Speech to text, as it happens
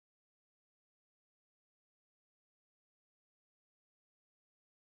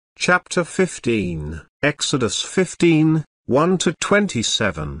Chapter 15, Exodus 15,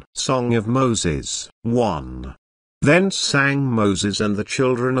 1-27. Song of Moses. 1. Then sang Moses and the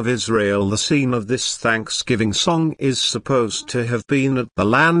children of Israel. The scene of this thanksgiving song is supposed to have been at the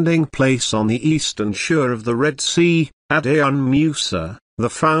landing place on the eastern shore of the Red Sea, at Ain Musa, the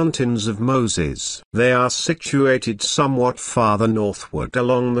fountains of Moses. They are situated somewhat farther northward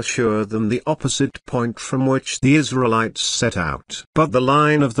along the shore than the opposite point from which the Israelites set out. But the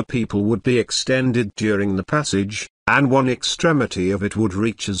line of the people would be extended during the passage, and one extremity of it would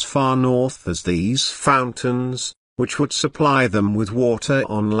reach as far north as these fountains, which would supply them with water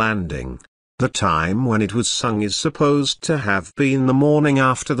on landing. The time when it was sung is supposed to have been the morning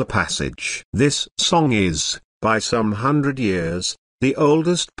after the passage. This song is, by some 100 years, the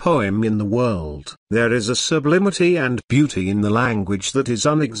oldest poem in the world. There is a sublimity and beauty in the language that is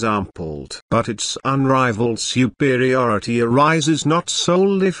unexampled. But its unrivaled superiority arises not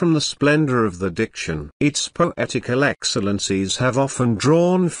solely from the splendor of the diction. Its poetical excellencies have often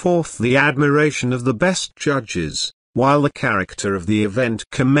drawn forth the admiration of the best judges, while the character of the event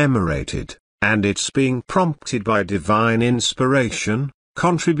commemorated, and its being prompted by divine inspiration,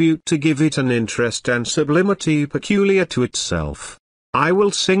 contribute to give it an interest and sublimity peculiar to itself. I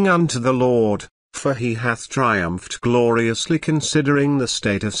will sing unto the Lord, for he hath triumphed gloriously, considering the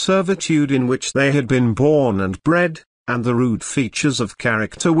state of servitude in which they had been born and bred, and the rude features of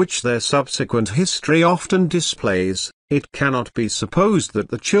character which their subsequent history often displays. It cannot be supposed that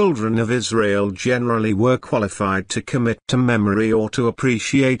the children of Israel generally were qualified to commit to memory or to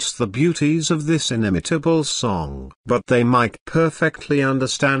appreciate the beauties of this inimitable song. But they might perfectly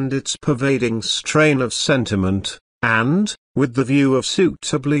understand its pervading strain of sentiment, and, with the view of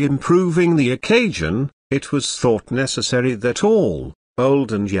suitably improving the occasion, it was thought necessary that all,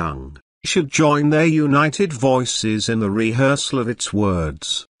 old and young, should join their united voices in the rehearsal of its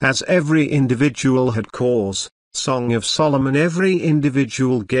words. As every individual had cause, Song of Solomon, every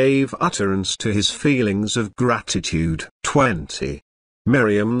individual gave utterance to his feelings of gratitude. 20.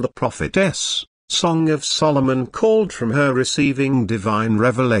 Miriam the prophetess, Song of Solomon called from her receiving divine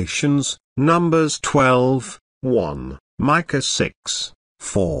revelations, Numbers 12, 1, Micah 6,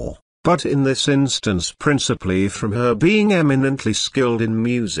 4. But in this instance principally from her being eminently skilled in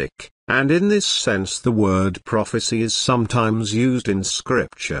music, and in this sense the word prophecy is sometimes used in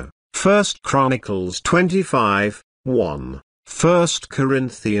Scripture. 1 Chronicles 25, 1, 1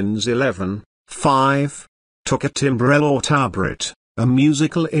 Corinthians 11, 5, took a timbrel or tabret, a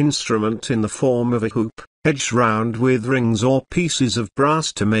musical instrument in the form of a hoop, edged round with rings or pieces of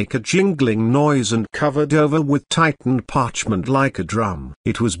brass to make a jingling noise and covered over with tightened parchment like a drum.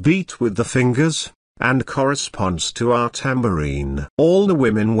 It was beat with the fingers, and corresponds to our tambourine. All the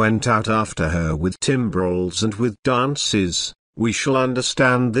women went out after her with timbrels and with dances. We shall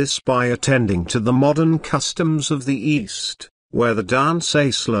understand this by attending to the modern customs of the East, where the dance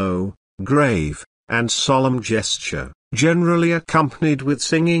a slow, grave, and solemn gesture, generally accompanied with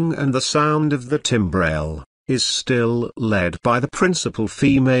singing and the sound of the timbrel, is still led by the principal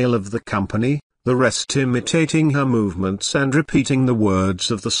female of the company, the rest imitating her movements and repeating the words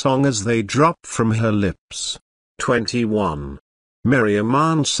of the song as they drop from her lips. 21. Miriam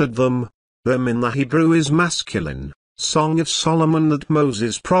answered them. Them in the Hebrew is masculine. Song of Solomon that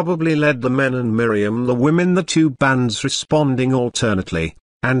Moses probably led the men and Miriam the women, the two bands responding alternately,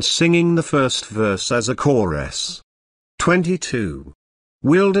 and singing the first verse as a chorus. 22.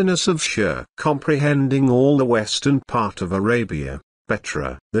 Wilderness of Shur, comprehending all the western part of Arabia,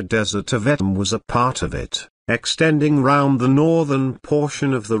 Petra. The desert of Edom was a part of it, extending round the northern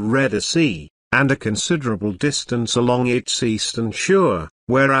portion of the Red Sea, and a considerable distance along its eastern shore,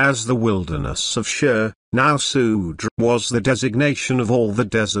 whereas the wilderness of Shur, now Sudr, was the designation of all the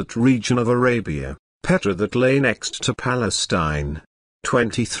desert region of Arabia, Petra that lay next to Palestine.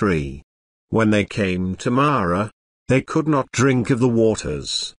 23. When they came to Marah, they could not drink of the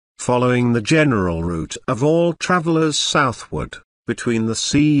waters, following the general route of all travelers southward, between the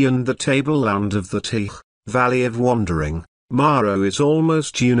sea and the tableland of the Tich, Valley of Wandering. Marah is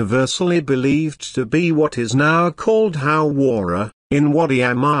almost universally believed to be what is now called Hawara, in Wadi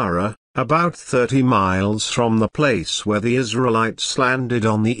Amara, about 30 miles from the place where the Israelites landed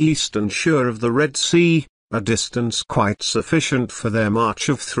on the eastern shore of the Red Sea, a distance quite sufficient for their march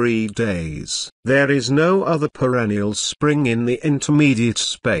of 3 days. There is no other perennial spring in the intermediate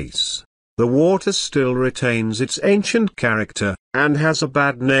space. The water still retains its ancient character, and has a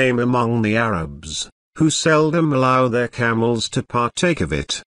bad name among the Arabs, who seldom allow their camels to partake of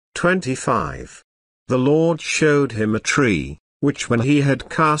it. 25. The Lord showed him a tree, which when he had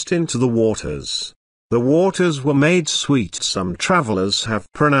cast into the waters, The waters were made sweet. Some travelers have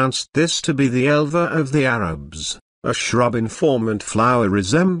pronounced this to be the elva of the Arabs, a shrub in form and flower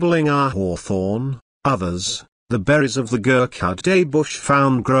resembling our hawthorn. Others, the berries of the gurkade bush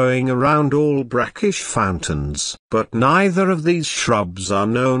found growing around all brackish fountains. But neither of these shrubs are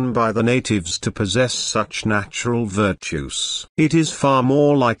known by the natives to possess such natural virtues. It is far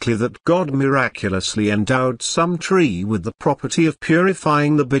more likely that God miraculously endowed some tree with the property of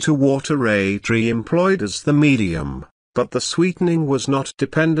purifying the bitter water a tree employed as the medium, but the sweetening was not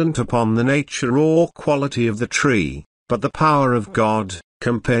dependent upon the nature or quality of the tree, but the power of God,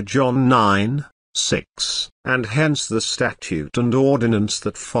 compare John 9:6, and hence the statute and ordinance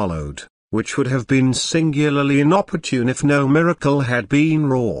that followed, which would have been singularly inopportune if no miracle had been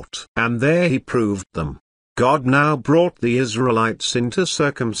wrought. And there he proved them. God now brought the Israelites into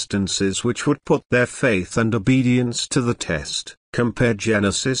circumstances which would put their faith and obedience to the test. Compare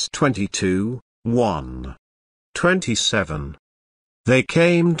Genesis 22:1. 27. They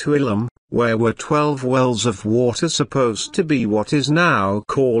came to Elim, where were 12 wells of water supposed to be what is now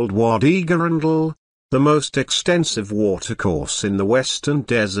called Wadi Garandal, the most extensive watercourse in the western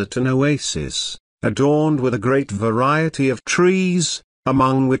desert, an oasis, adorned with a great variety of trees,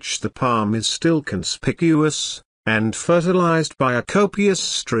 among which the palm is still conspicuous, and fertilized by a copious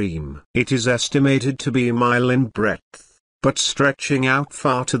stream. It is estimated to be a mile in breadth, but stretching out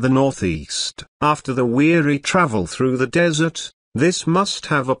far to the northeast. After the weary travel through the desert, this must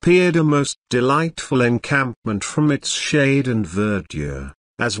have appeared a most delightful encampment from its shade and verdure,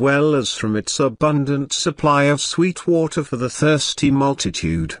 as well as from its abundant supply of sweet water for the thirsty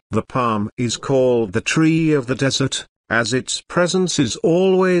multitude. The palm is called the tree of the desert, as its presence is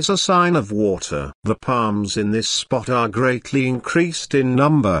always a sign of water. The palms in this spot are greatly increased in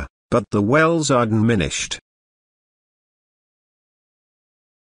number, but the wells are diminished.